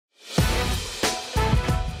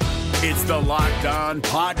It's the Locked On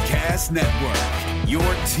Podcast Network, your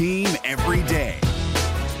team every day.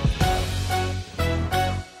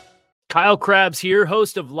 Kyle Krabs here,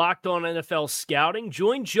 host of Locked On NFL Scouting.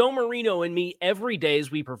 Join Joe Marino and me every day as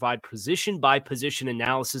we provide position-by-position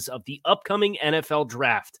analysis of the upcoming NFL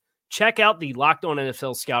Draft. Check out the Locked On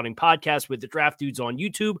NFL Scouting podcast with the Draft Dudes on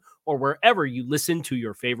YouTube or wherever you listen to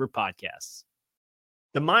your favorite podcasts.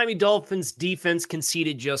 The Miami Dolphins defense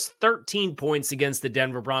conceded just 13 points against the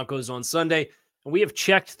Denver Broncos on Sunday, and we have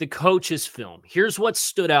checked the coach's film. Here's what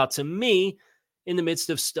stood out to me in the midst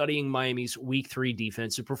of studying Miami's Week 3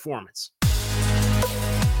 defensive performance.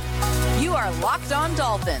 You are Locked On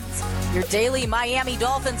Dolphins, your daily Miami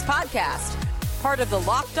Dolphins podcast, part of the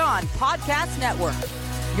Locked On Podcast Network,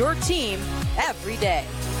 your team every day.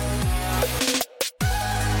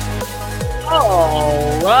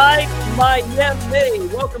 All right, Miami.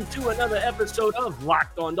 Welcome to another episode of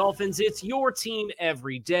Locked On Dolphins. It's your team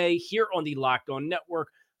every day here on the Locked On Network.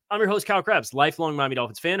 I'm your host, Kyle Krabs, lifelong Miami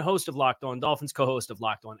Dolphins fan, host of Locked On Dolphins, co-host of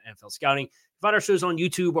Locked On NFL Scouting. Find our shows on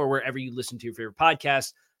YouTube or wherever you listen to your favorite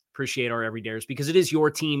podcasts. Appreciate our everydayers because it is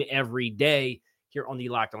your team every day here on the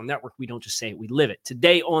Locked On Network. We don't just say it, we live it.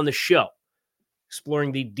 Today on the show,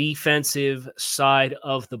 exploring the defensive side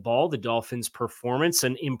of the ball, the Dolphins' performance,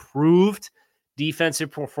 an improved defensive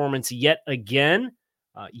performance yet again,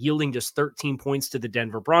 yielding just 13 points to the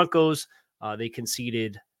Denver Broncos. They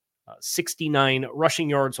conceded 69 rushing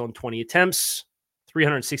yards on 20 attempts,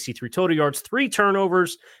 363 total yards, 3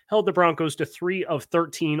 turnovers, held the Broncos to 3 of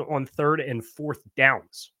 13 on third and fourth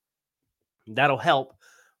downs. That'll help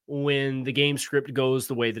when the game script goes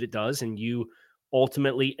the way that it does, and you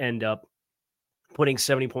ultimately end up putting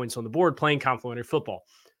 70 points on the board playing complimentary football.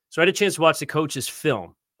 So I had a chance to watch the coach's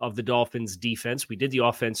film of the Dolphins defense. We did the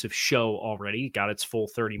offensive show already, got its full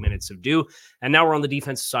 30 minutes of due, and now we're on the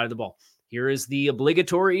defensive side of the ball. Here is the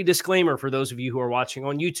obligatory disclaimer for those of you who are watching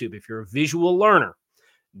on YouTube. If you're a visual learner,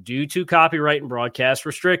 due to copyright and broadcast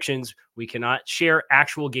restrictions, we cannot share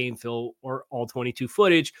actual game film or all 22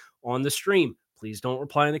 footage on the stream. Please don't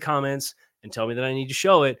reply in the comments and tell me that I need to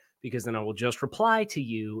show it, because then I will just reply to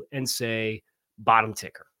you and say bottom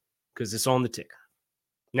ticker, because it's on the ticker.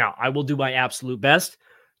 Now, I will do my absolute best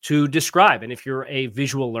to describe. And if you're a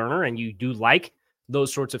visual learner and you do like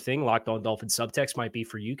those sorts of things, Locked On Dolphins subtext might be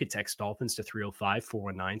for you. You could text Dolphins to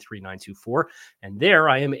 305-419-3924. And there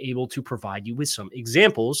I am able to provide you with some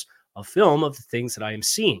examples of film of the things that I am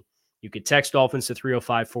seeing. You could text Dolphins to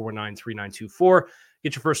 305-419-3924.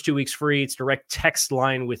 Get your first 2 weeks free. It's direct text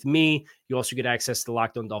line with me. You also get access to the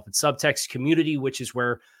Locked On Dolphins subtext community, which is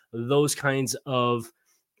where those kinds of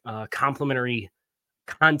complimentary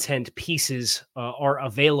content pieces are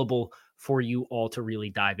available for you all to really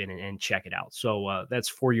dive in and check it out. So that's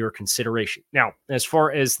for your consideration. Now, as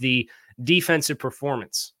far as the defensive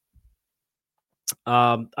performance,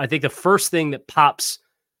 I think the first thing that pops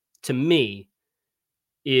to me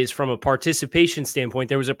is from a participation standpoint,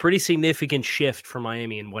 there was a pretty significant shift for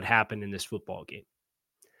Miami in what happened in this football game.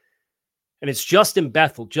 And it's Justin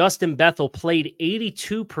Bethel. Justin Bethel played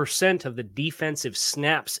 82% of the defensive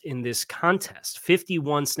snaps in this contest.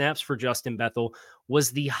 51 snaps for Justin Bethel was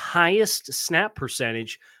the highest snap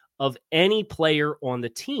percentage of any player on the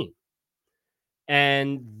team.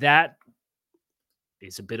 And that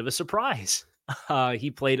is a bit of a surprise. He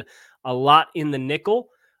played a lot in the nickel.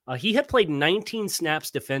 He had played 19 snaps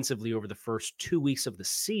defensively over the first 2 weeks of the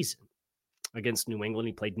season against New England.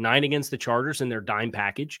 He played 9 against the Chargers in their dime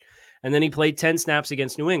package. And then he played 10 snaps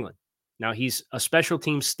against New England. Now, he's a special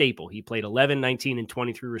team staple. He played 11, 19, and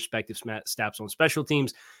 23 respective snaps on special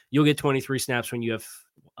teams. You'll get 23 snaps when you have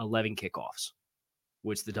 11 kickoffs,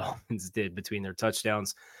 which the Dolphins did between their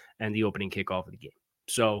touchdowns and the opening kickoff of the game.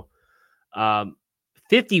 So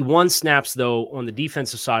 51 snaps, though, on the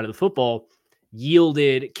defensive side of the football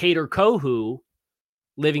yielded Kader Kohou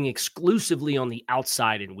living exclusively on the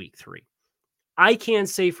outside in week 3. I can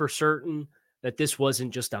say for certain that this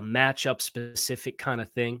wasn't just a matchup-specific kind of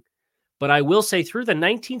thing. But I will say through the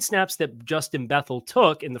 19 snaps that Justin Bethel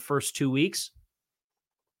took in the first 2 weeks,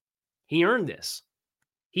 he earned this.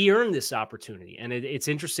 He earned this opportunity. And it's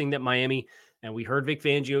interesting that Miami, and we heard Vic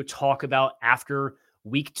Fangio talk about after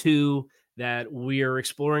week 2 that we are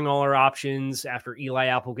exploring all our options after Eli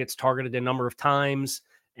Apple gets targeted a number of times.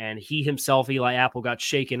 And he himself, Eli Apple, got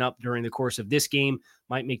shaken up during the course of this game.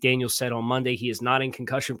 Mike McDaniel said on Monday he is not in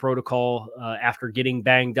concussion protocol after getting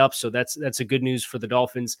banged up. So that's a good news for the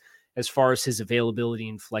Dolphins as far as his availability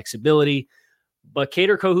and flexibility. But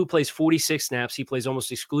Kader Kohou plays 46 snaps. He plays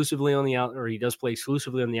almost exclusively on the out, or he does play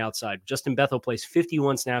exclusively on the outside. Justin Bethel plays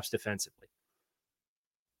 51 snaps defensively.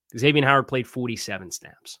 Xavier Howard played 47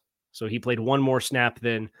 snaps. So he played one more snap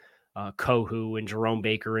than Kohu and Jerome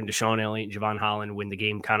Baker and Deshaun Elliott and Javon Holland when the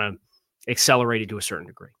game kind of accelerated to a certain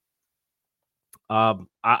degree.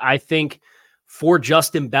 I think for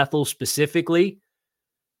Justin Bethel specifically,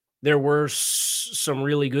 there were some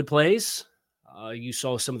really good plays. You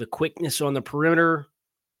saw some of the quickness on the perimeter.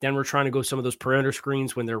 Denver trying to go some of those perimeter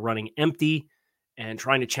screens when they're running empty and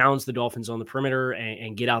trying to challenge the Dolphins on the perimeter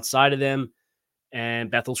and get outside of them.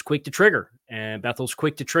 And Bethel's quick to trigger. And Bethel's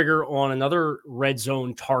quick to trigger on another red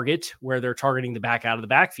zone target where they're targeting the back out of the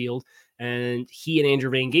backfield. And he and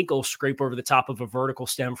Andrew Van Ginkel scrape over the top of a vertical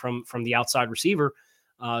stem from the outside receiver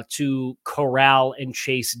to corral and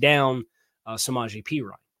chase down Samaje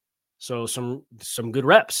Perine. So some good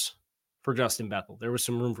reps for Justin Bethel. There was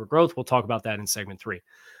some room for growth. We'll talk about that in segment 3.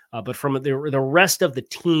 But from the rest of the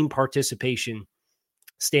team participation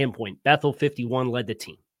standpoint, Bethel 51 led the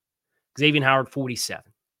team. Xavier Howard 47.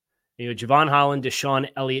 Javon Holland, Deshaun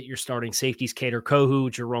Elliott, your starting safeties, Kader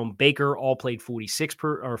Kohu, Jerome Baker, all played 46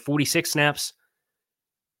 snaps.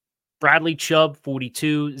 Bradley Chubb,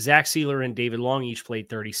 42. Zach Sealer and David Long each played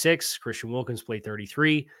 36. Christian Wilkins played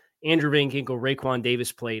 33. Andrew Van Ginkel, Raekwon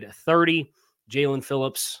Davis played 30. Jalen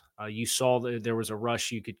Phillips, you saw that there was a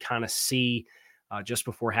rush you could kind of see just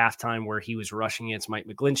before halftime where he was rushing against Mike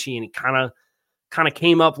McGlinchey, and it kind of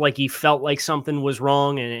came up like he felt like something was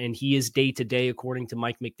wrong, and he is day-to-day, according to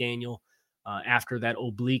Mike McDaniel. After that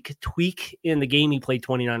oblique tweak in the game, he played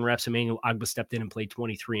 29 reps. Emmanuel Agba stepped in and played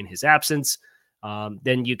 23 in his absence.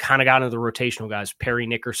 Then you kind of got into the rotational guys, Perry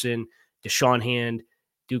Nickerson, Deshaun Hand,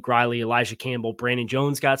 Duke Riley, Elijah Campbell. Brandon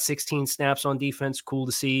Jones got 16 snaps on defense. Cool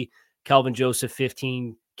to see. Kelvin Joseph,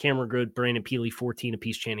 15. Cameron Good, Brandon Peely, 14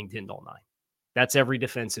 apiece. Channing Tindall, 9. That's every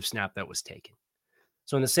defensive snap that was taken.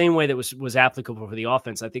 So in the same way that was applicable for the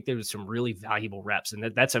offense, I think there was some really valuable reps. And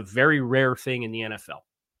that's a very rare thing in the NFL.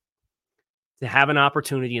 To have an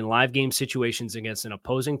opportunity in live game situations against an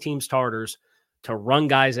opposing team's starters to run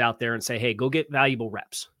guys out there and say, hey, go get valuable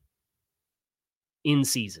reps in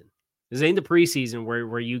season. This ain't the preseason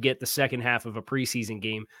where you get the second half of a preseason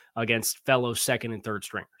game against fellow second and third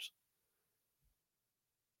stringers.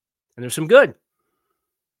 And there's some good.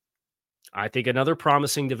 I think another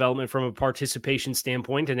promising development from a participation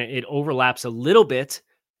standpoint, and it overlaps a little bit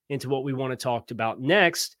into what we want to talk about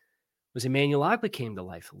next, was Emmanuel Agba came to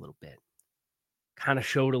life a little bit. Kind of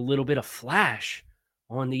showed a little bit of flash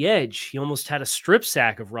on the edge. He almost had a strip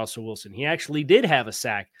sack of Russell Wilson. He actually did have a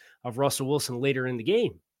sack of Russell Wilson later in the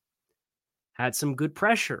game. Had some good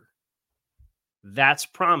pressure. That's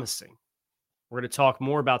promising. We're going to talk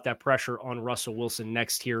more about that pressure on Russell Wilson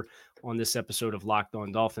next here on this episode of Locked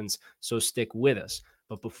On Dolphins, so stick with us.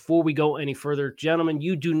 But before we go any further, gentlemen,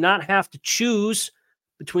 you do not have to choose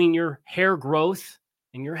between your hair growth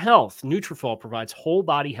and your health. Nutrafol provides whole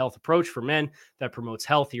body health approach for men that promotes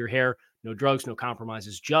healthier hair. No drugs, no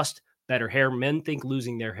compromises, just better hair. Men think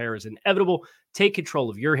losing their hair is inevitable. Take control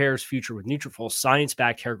of your hair's future with Nutrafol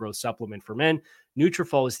science-backed hair growth supplement for men.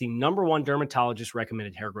 Nutrafol is the #1 dermatologist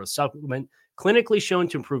recommended hair growth supplement, clinically shown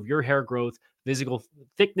to improve your hair growth, physical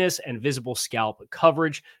thickness, and visible scalp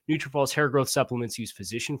coverage. Nutrafol's hair growth supplements use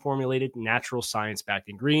physician-formulated, natural science-backed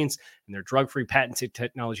ingredients, and their drug-free patented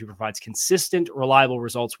technology provides consistent, reliable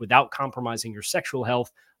results without compromising your sexual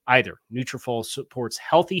health either. Nutrafol supports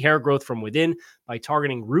healthy hair growth from within by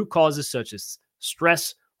targeting root causes such as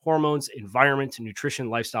stress, hormones, environment, nutrition,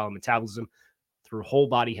 lifestyle, and metabolism through whole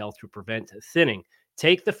body health to prevent thinning.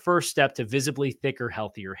 Take the first step to visibly thicker,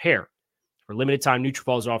 healthier hair. For a limited time,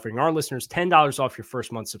 Nutrafol is offering our listeners $10 off your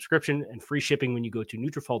first month subscription and free shipping when you go to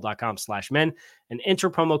Nutrafol.com/men and enter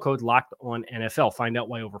promo code LOCKEDONNFL. Find out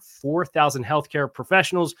why over 4,000 healthcare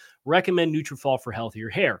professionals recommend Nutrafol for healthier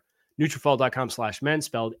hair. Nutrafol.com/men,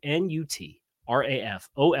 spelled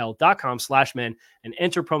Nutrafol.com/men, and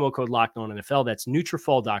enter promo code LOCKEDONNFL. That's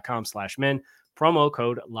Nutrafol.com/men, promo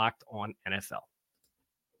code LOCKEDONNFL.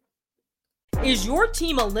 Is your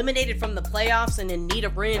team eliminated from the playoffs and in need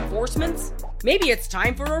of reinforcements? Maybe it's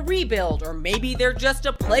time for a rebuild, or maybe they're just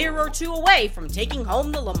a player or two away from taking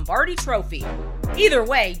home the Lombardi Trophy. Either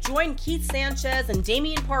way, join Keith Sanchez and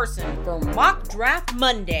Damian Parson for Mock Draft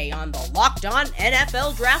Monday on the Locked On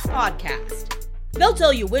NFL Draft Podcast. They'll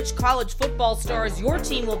tell you which college football stars your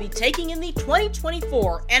team will be taking in the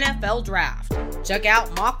 2024 NFL Draft. Check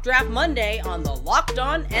out Mock Draft Monday on the Locked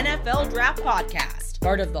On NFL Draft Podcast,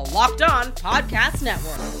 part of the Locked On Podcast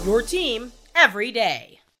Network, your team every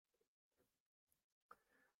day.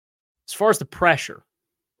 As far as the pressure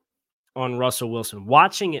on Russell Wilson,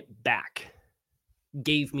 watching it back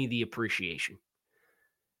gave me the appreciation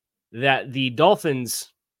that the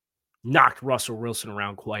Dolphins knocked Russell Wilson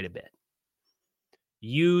around quite a bit.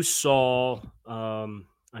 You saw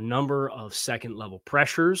a number of second-level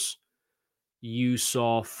pressures You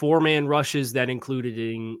saw 4-man rushes that included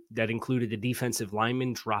the defensive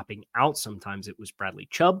lineman dropping out. Sometimes it was Bradley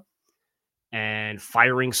Chubb and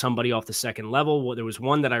firing somebody off the second level. Well, there was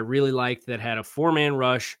one that I really liked that had a 4-man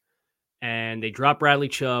rush, and they dropped Bradley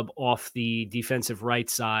Chubb off the defensive right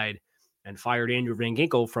side and fired Andrew Van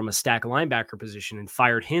Ginkel from a stack linebacker position and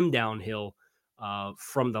fired him downhill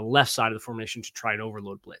from the left side of the formation to try and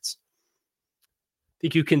overload blitz. I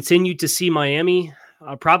think you continued to see Miami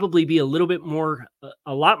probably be a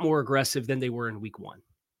lot more aggressive than they were in week 1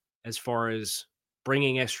 as far as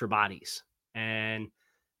bringing extra bodies. And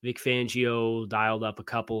Vic Fangio dialed up a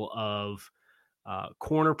couple of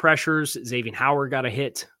corner pressures. Xavier Howard got a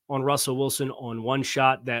hit on Russell Wilson on one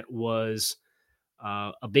shot that was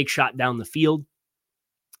a big shot down the field.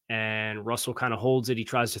 And Russell kind of holds it. He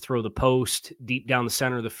tries to throw the post deep down the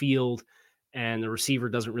center of the field, and the receiver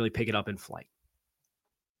doesn't really pick it up in flight.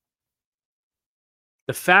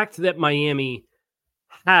 The fact that Miami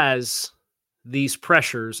has these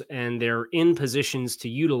pressures and they're in positions to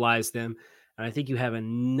utilize them, and I think you have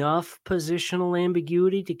enough positional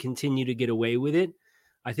ambiguity to continue to get away with it.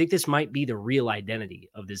 I think this might be the real identity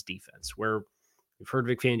of this defense, where we've heard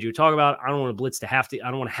Vic Fangio talk about, I don't want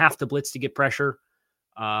to have to blitz to get pressure.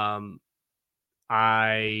 I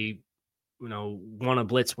want to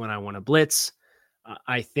blitz when I want to blitz.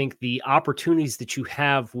 I think the opportunities that you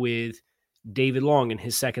have with David Long and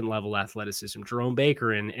his second level athleticism, Jerome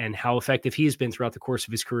Baker and how effective he has been throughout the course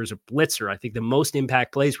of his career as a blitzer. I think the most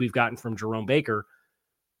impact plays we've gotten from Jerome Baker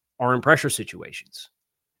are in pressure situations.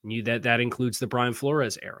 And that includes the Brian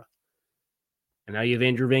Flores era. And now you have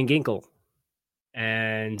Andrew Van Ginkel,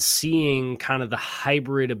 and seeing kind of the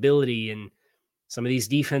hybrid ability in some of these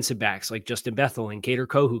defensive backs like Justin Bethel and Kader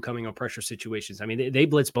Kohu coming on pressure situations. I mean, they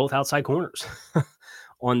blitz both outside corners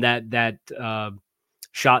on that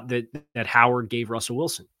shot that Howard gave Russell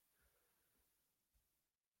Wilson.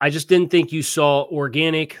 I just didn't think you saw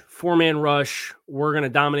organic 4-man rush. We're going to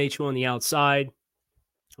dominate you on the outside.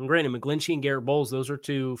 And granted, McGlinchey and Garrett Bowles, those are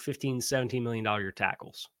two $15, $17 million year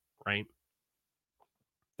tackles, right?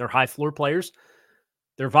 They're high floor players.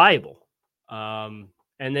 They're viable. And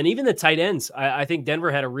then even the tight ends, I think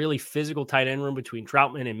Denver had a really physical tight end room between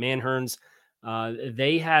Troutman and Manherns.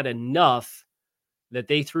 They had enough that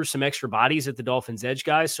they threw some extra bodies at the Dolphins edge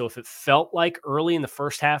guys. So if it felt like early in the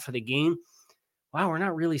first half of the game, wow, we're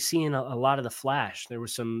not really seeing a lot of the flash. There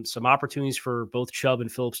was some opportunities for both Chubb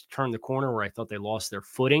and Phillips to turn the corner where I thought they lost their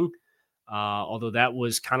footing. Although that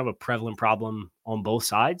was kind of a prevalent problem on both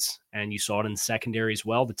sides. And you saw it in the secondary as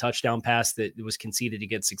well. The touchdown pass that was conceded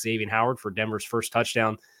against Xavier Howard for Denver's first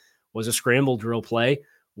touchdown was a scramble drill play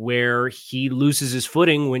where he loses his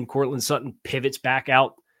footing when Courtland Sutton pivots back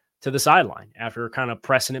out to the sideline after kind of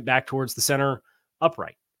pressing it back towards the center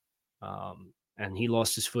upright. And he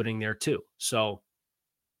lost his footing there too. So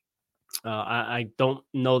I don't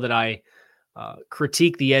know that I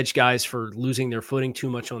critique the edge guys for losing their footing too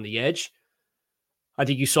much on the edge. I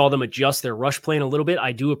think you saw them adjust their rush plan a little bit.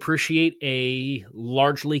 I do appreciate a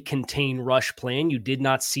largely contained rush plan. You did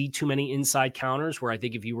not see too many inside counters where I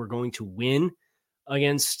think if you were going to win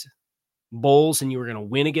against Bowles and you were going to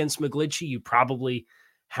win against McGlinchey, you probably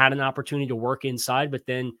had an opportunity to work inside, but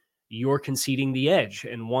then you're conceding the edge.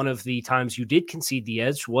 And one of the times you did concede the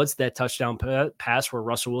edge was that touchdown pass where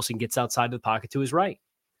Russell Wilson gets outside the pocket to his right.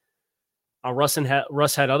 Russ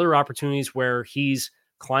had other opportunities where he's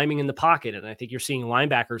climbing in the pocket, and I think you're seeing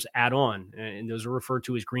linebackers add on, and those are referred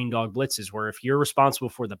to as green dog blitzes, where if you're responsible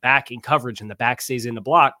for the back in coverage and the back stays in the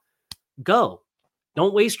block, go.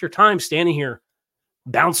 Don't waste your time standing here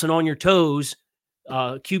bouncing on your toes,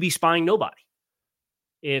 QB spying nobody.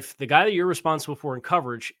 If the guy that you're responsible for in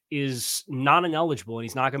coverage is not ineligible and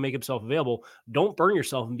he's not going to make himself available, don't burn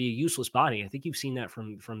yourself and be a useless body. I think you've seen that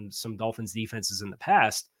from some Dolphins defenses in the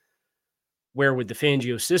past, where with the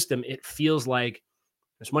Fangio system, it feels like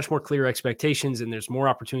there's much more clear expectations and there's more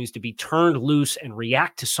opportunities to be turned loose and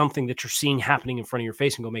react to something that you're seeing happening in front of your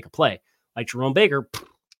face and go make a play. Like Jerome Baker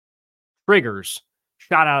triggers,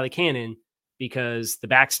 shot out of the cannon because the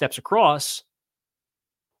back steps across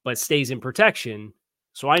but stays in protection.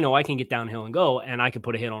 So I know I can get downhill and go, and I can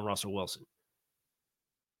put a hit on Russell Wilson.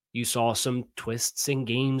 You saw some twists and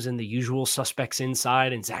games and the usual suspects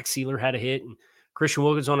inside, and Zach Sealer had a hit, and Christian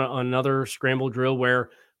Wilkins on another scramble drill where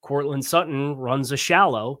Courtland Sutton runs a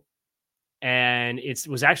shallow, and it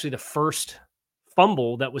was actually the first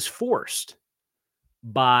fumble that was forced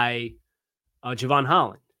by Javon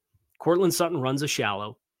Holland. Courtland Sutton runs a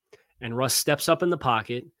shallow, and Russ steps up in the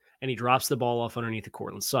pocket, and he drops the ball off underneath of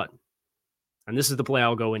Courtland Sutton. And this is the play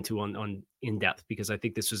I'll go into on in depth, because I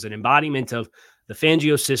think this is an embodiment of the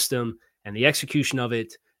Fangio system and the execution of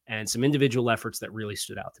it and some individual efforts that really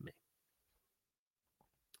stood out to me.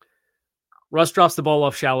 Russ drops the ball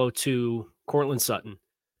off shallow to Courtland Sutton.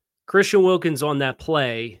 Christian Wilkins on that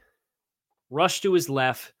play rushed to his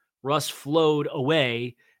left. Russ flowed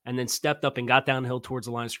away and then stepped up and got downhill towards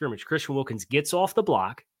the line of scrimmage. Christian Wilkins gets off the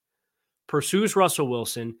block, pursues Russell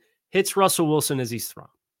Wilson, hits Russell Wilson as he's thrown.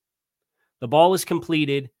 The ball is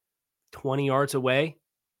completed 20 yards away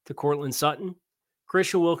to Courtland Sutton.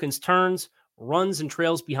 Christian Wilkins turns, runs, and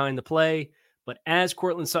trails behind the play. But as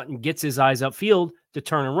Courtland Sutton gets his eyes upfield to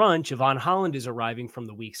turn and run, Javon Holland is arriving from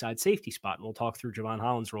the weak side safety spot. And we'll talk through Javon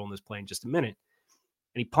Holland's role in this play in just a minute.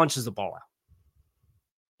 And he punches the ball out.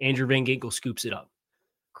 Andrew Van Ginkel scoops it up.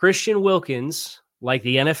 Christian Wilkins, like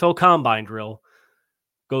the NFL Combine drill,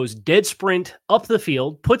 goes dead sprint up the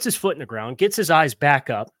field, puts his foot in the ground, gets his eyes back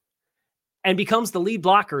up, and becomes the lead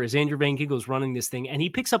blocker as Andrew Van Ginkel is running this thing. And he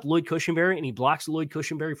picks up Lloyd Cushenberry, and he blocks Lloyd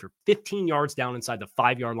Cushenberry for 15 yards down inside the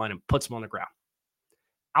 5-yard line and puts him on the ground.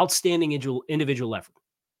 Outstanding individual effort.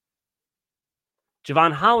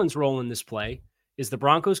 Javon Holland's role in this play is the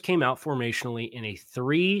Broncos came out formationally in a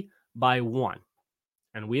 3-by-1.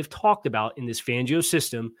 And we have talked about in this Fangio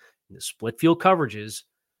system, in the split field coverages,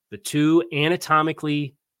 the two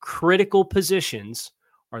anatomically critical positions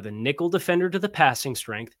are the nickel defender to the passing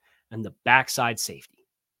strength and the backside safety,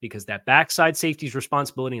 because that backside safety's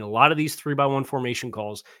responsibility in a lot of these 3-by-1 formation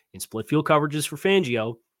calls in split field coverages for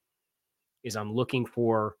Fangio is I'm looking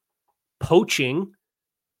for poaching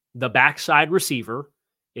the backside receiver.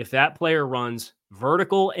 If that player runs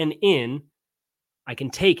vertical and in, I can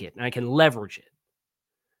take it and I can leverage it.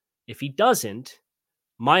 If he doesn't,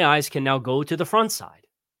 my eyes can now go to the front side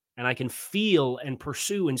and I can feel and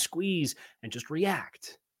pursue and squeeze and just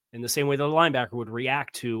react in the same way the linebacker would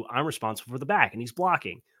react to, I'm responsible for the back and he's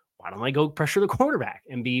blocking. Why don't I go pressure the quarterback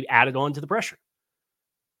and be added on to the pressure?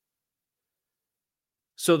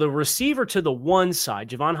 So the receiver to the one side,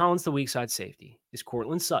 Javon Holland's the weak side safety, is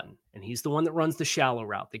Courtland Sutton. And he's the one that runs the shallow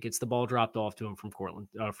route that gets the ball dropped off to him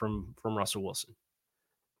from Russell Wilson.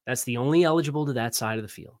 That's the only eligible to that side of the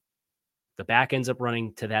field. The back ends up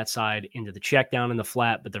running to that side into the check down in the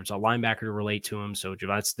flat, but there's a linebacker to relate to him. So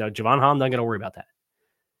Javon Holland doesn't got to worry about that.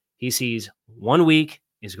 He sees 1 week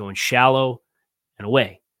is going shallow and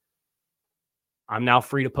away. I'm now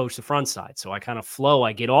free to poach the front side. So I kind of flow.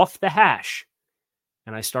 I get off the hash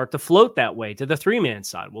and I start to float that way to the 3-man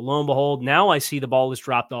side. Well, lo and behold, now I see the ball is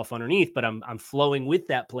dropped off underneath, but I'm flowing with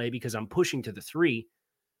that play because I'm pushing to the 3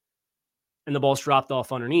 and the ball's dropped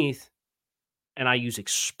off underneath. And I use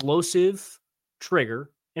explosive trigger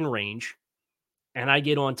and range, and I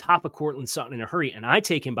get on top of Courtland Sutton in a hurry, and I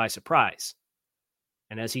take him by surprise.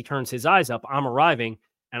 And as he turns his eyes up, I'm arriving,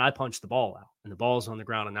 and I punch the ball out, and the ball's on the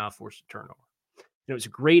ground and now forced a turnover. It was a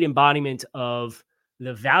great embodiment of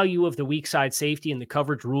the value of the weak side safety and the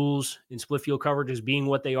coverage rules in split field coverages being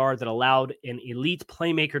what they are that allowed an elite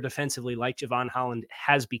playmaker defensively like Javon Holland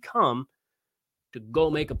has become to go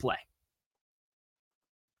make a play.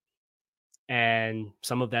 And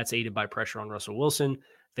some of that's aided by pressure on Russell Wilson.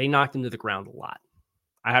 They knocked him to the ground a lot.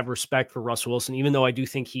 I have respect for Russell Wilson, even though I do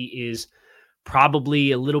think he is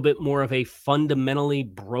probably a little bit more of a fundamentally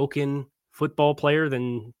broken football player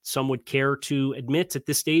than some would care to admit at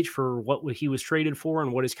this stage for what he was traded for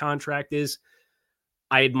and what his contract is.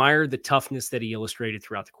 I admired the toughness that he illustrated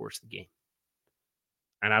throughout the course of the game.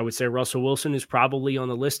 And I would say Russell Wilson is probably on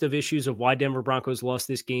the list of issues of why Denver Broncos lost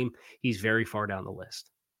this game. He's very far down the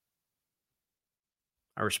list.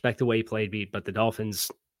 I respect the way he played, but the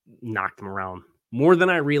Dolphins knocked him around more than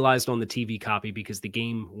I realized on the TV copy because the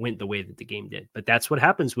game went the way that the game did. But that's what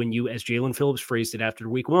happens when you, as Jalen Phillips phrased it after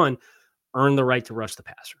week 1, earn the right to rush the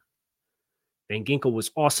passer. Van Ginkel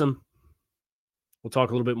was awesome. We'll talk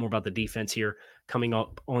a little bit more about the defense here coming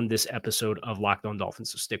up on this episode of Locked On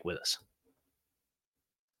Dolphins, so stick with us.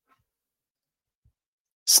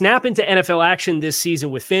 Snap into NFL action this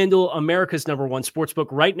season with FanDuel, America's #1 sportsbook.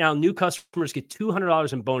 Right now, new customers get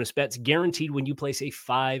 $200 in bonus bets guaranteed when you place a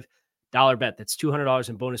 $5 bet. That's $200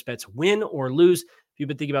 in bonus bets, win or lose. If you've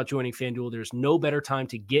been thinking about joining FanDuel, there's no better time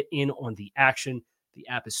to get in on the action. The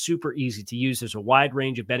app is super easy to use. There's a wide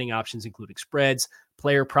range of betting options, including spreads,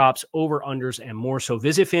 player props, over-unders, and more. So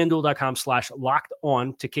visit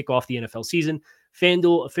FanDuel.com/lockedon to kick off the NFL season.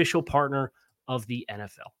 FanDuel, official partner of the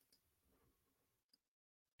NFL.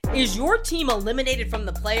 Is your team eliminated from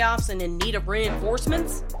the playoffs and in need of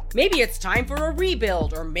reinforcements? Maybe it's time for a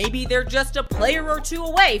rebuild, or maybe they're just a player or two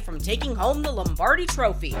away from taking home the Lombardi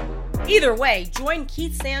Trophy. Either way, join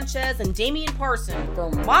Keith Sanchez and Damian Parson for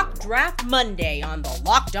Mock Draft Monday on the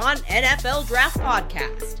Locked On NFL Draft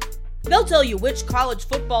Podcast. They'll tell you which college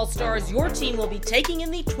football stars your team will be taking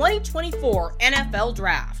in the 2024 NFL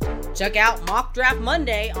Draft. Check out Mock Draft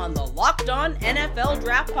Monday on the Locked On NFL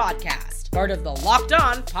Draft Podcast, part of the Locked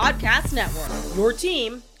On Podcast Network, your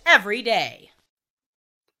team every day.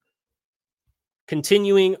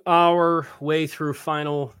 Continuing our way through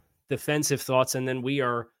final defensive thoughts, and then we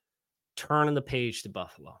are turning the page to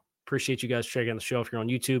Buffalo. Appreciate you guys checking out the show. If you're on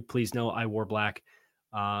YouTube, please know I wore black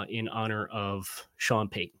in honor of Sean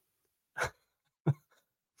Payton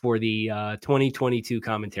for the 2022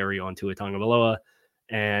 commentary on Tua Tagovailoa,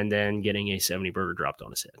 and then getting a 70 burger dropped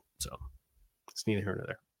on his head. So it's neither here nor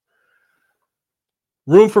there.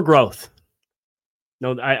 Room for growth.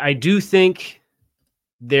 No, I do think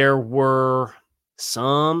there were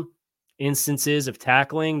some instances of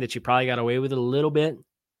tackling that you probably got away with it a little bit.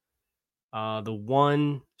 The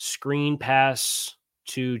one screen pass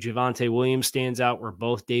to Javonte Williams stands out where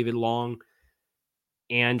both David Long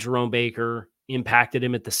and Jerome Baker impacted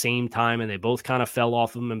him at the same time, and they both kind of fell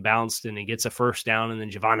off of him and bounced, and he gets a first down, and then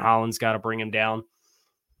Javon Holland's got to bring him down.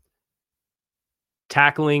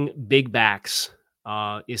 Tackling big backs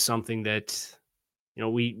is something that, you know,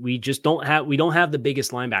 we just don't have. We don't have the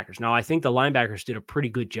biggest linebackers. Now, I think the linebackers did a pretty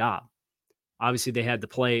good job. Obviously, they had the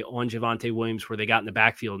play on Javonte Williams where they got in the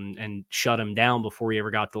backfield and shut him down before he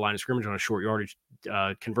ever got to the line of scrimmage on a short yardage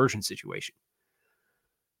conversion situation.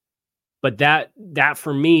 But that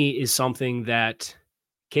for me is something that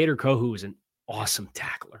Kader Kohou is an awesome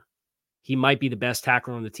tackler. He might be the best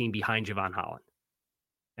tackler on the team behind Javon Holland.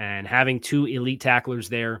 And having two elite tacklers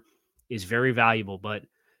there is very valuable, but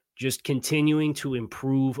just continuing to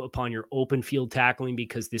improve upon your open field tackling,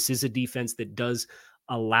 because this is a defense that does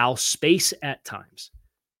allow space at times.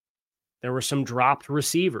 There were some dropped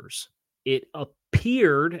receivers. It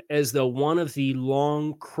appeared as though one of the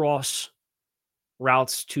long cross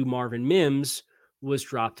routes to Marvin Mims was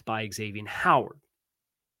dropped by Xavier Howard.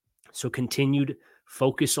 So continued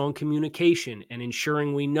focus on communication and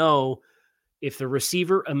ensuring we know if the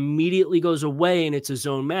receiver immediately goes away and it's a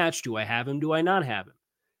zone match, do I have him? Do I not have him?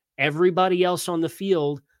 Everybody else on the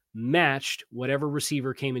field matched whatever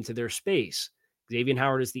receiver came into their space. Xavier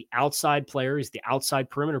Howard is the outside player. He's the outside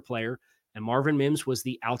perimeter player. And Marvin Mims was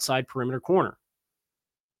the outside perimeter corner.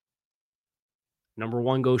 Number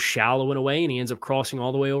one goes shallow and away, and he ends up crossing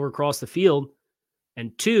all the way over across the field.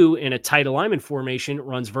 And two, in a tight alignment formation,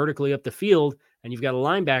 runs vertically up the field, and you've got a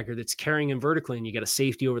linebacker that's carrying him vertically, and you got a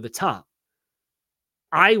safety over the top.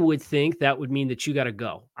 I would think that would mean that you got to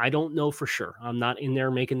go. I don't know for sure. I'm not in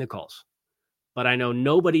there making the calls. But I know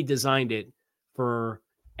nobody designed it for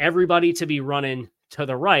everybody to be running to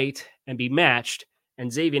the right and be matched,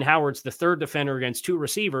 and Xavier Howard's the third defender against two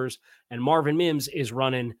receivers, and Marvin Mims is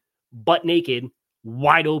running butt naked,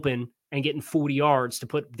 wide open, and getting 40 yards to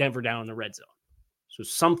put Denver down in the red zone. So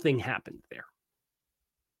something happened there.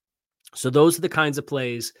 So those are the kinds of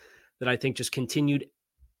plays that I think just continued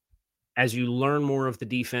as you learn more of the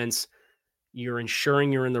defense. You're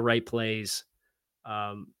ensuring you're in the right plays,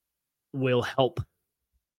 will help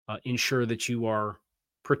ensure that you are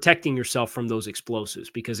protecting yourself from those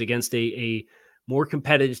explosives, because against a more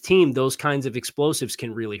competitive team, those kinds of explosives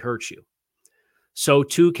can really hurt you. So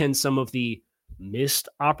too can some of the missed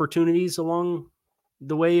opportunities along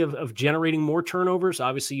the way of generating more turnovers.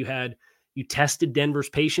 Obviously, you tested Denver's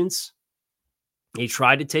patience. He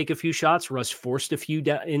tried to take a few shots. Russ forced a few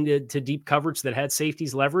into deep coverage that had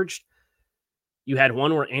safeties leveraged. You had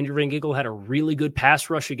one where Andrew Van Ginkel had a really good pass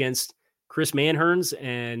rush against Chris Manherns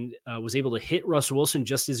and was able to hit Russell Wilson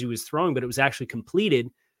just as he was throwing, but it was actually completed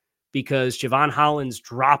because Javon Holland's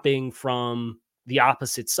dropping from the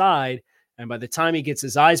opposite side. And by the time he gets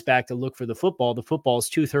his eyes back to look for the football is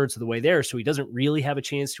 2/3 of the way there. So he doesn't really have a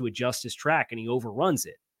chance to adjust his track, and he overruns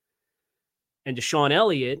it. And Deshaun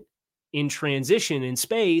Elliott in transition in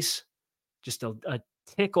space, just a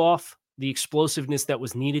tick off the explosiveness that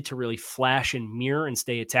was needed to really flash and mirror and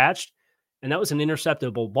stay attached. And that was an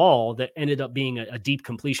interceptable ball that ended up being a deep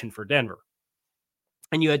completion for Denver.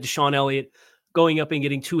 And you had Deshaun Elliott going up and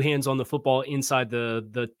getting two hands on the football inside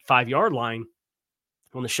the 5-yard line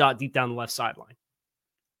on the shot deep down the left sideline.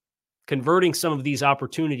 Converting some of these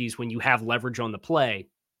opportunities when you have leverage on the play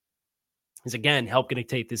is, again, helping to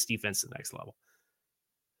take this defense to the next level.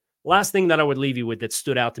 Last thing that I would leave you with that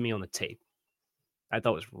stood out to me on the tape, I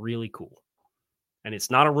thought was really cool. And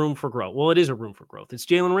it's not a room for growth. Well, it is a room for growth. It's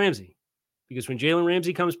Jalen Ramsey. Because when Jalen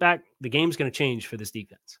Ramsey comes back, the game's going to change for this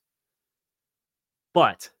defense.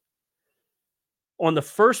 But on the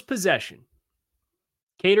first possession,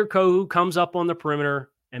 Kader Kohou comes up on the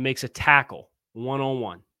perimeter and makes a tackle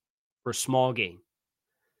one-on-one for a small gain.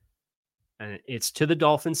 And it's to the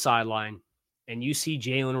Dolphins sideline. and you see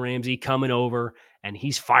Jalen Ramsey coming over and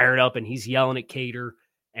he's fired up and he's yelling at Cater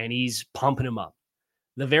and he's pumping him up.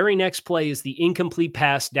 The very next play is the incomplete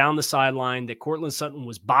pass down the sideline that Courtland Sutton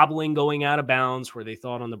was bobbling going out of bounds, where they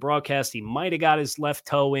thought on the broadcast he might have got his left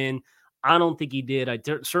toe in. I don't think he did. I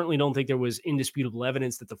certainly don't think there was indisputable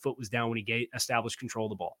evidence that the foot was down when he established control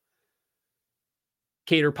of the ball.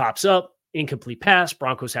 Cater pops up, incomplete pass.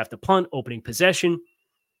 Broncos have to punt, opening possession.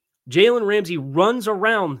 Jalen Ramsey runs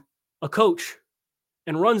around a coach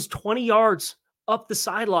and runs 20 yards up the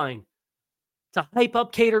sideline to hype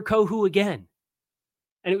up Cater Kohu again.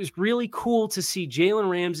 And it was really cool to see Jalen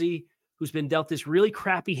Ramsey, who's been dealt this really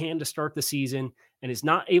crappy hand to start the season and is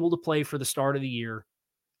not able to play for the start of the year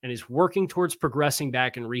and is working towards progressing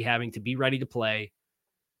back and rehabbing to be ready to play,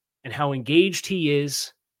 and how engaged he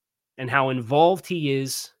is and how involved he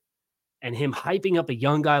is, and him hyping up a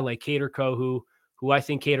young guy like Cater Kohu, who I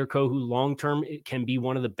think Cater Kohu long-term can be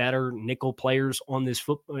one of the better nickel players on this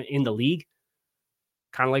in the league.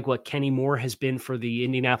 Kind of like what Kenny Moore has been for the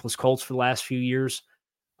Indianapolis Colts for the last few years.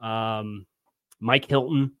 Mike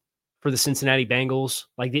Hilton for the Cincinnati Bengals.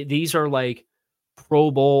 Like these are like Pro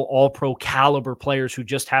Bowl, all-pro caliber players who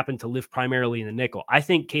just happen to live primarily in the nickel. I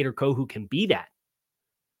think Cater Kohu can be that.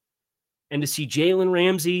 And to see Jalen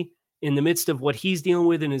Ramsey in the midst of what he's dealing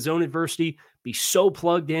with in his own adversity be so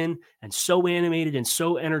plugged in and so animated and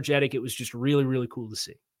so energetic, it was just really, really cool to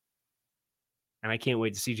see. And I can't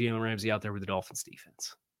wait to see Jalen Ramsey out there with the Dolphins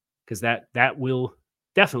defense, because that will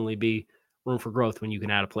definitely be room for growth when you can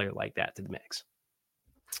add a player like that to the mix.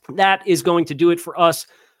 That is going to do it for us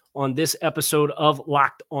on this episode of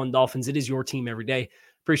Locked on Dolphins. It is your team every day.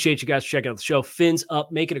 Appreciate you guys checking out the show. Fins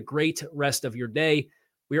up. Make it a great rest of your day.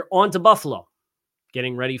 We are on to Buffalo,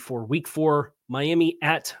 getting ready for week 4, Miami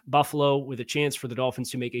at Buffalo, with a chance for the Dolphins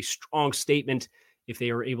to make a strong statement if they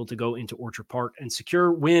are able to go into Orchard Park and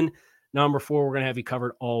secure win number 4. We're going to have you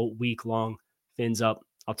covered all week long. Fins up.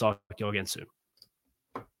 I'll talk to you again soon.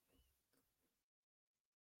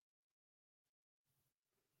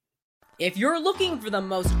 If you're looking for the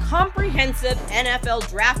most comprehensive NFL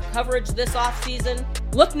draft coverage this offseason,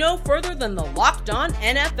 look no further than the Locked On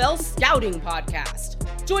NFL Scouting Podcast.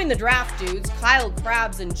 Join the draft dudes, Kyle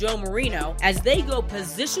Krabs and Joe Marino, as they go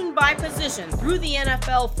position by position through the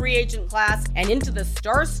NFL free agent class and into the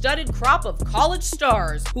star-studded crop of college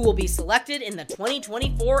stars who will be selected in the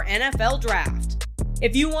 2024 NFL Draft.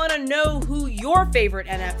 If you want to know who your favorite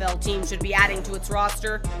NFL team should be adding to its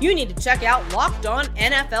roster, you need to check out Locked On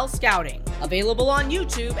NFL Scouting, available on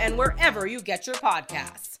YouTube and wherever you get your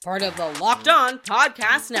podcasts. Part of the Locked On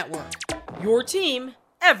Podcast Network, your team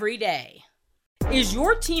every day. Is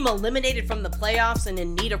your team eliminated from the playoffs and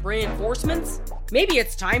in need of reinforcements? Maybe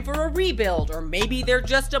it's time for a rebuild, or maybe they're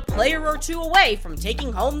just a player or two away from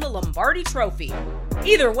taking home the Lombardi Trophy.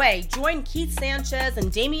 Either way, join Keith Sanchez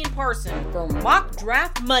and Damian Parson for Mock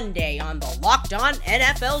Draft Monday on the Locked On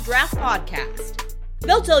NFL Draft Podcast.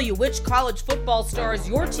 They'll tell you which college football stars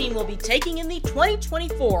your team will be taking in the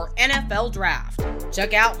 2024 NFL Draft.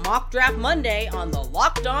 Check out Mock Draft Monday on the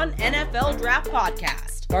Locked On NFL Draft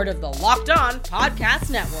Podcast, part of the Locked On Podcast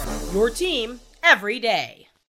Network, your team every day.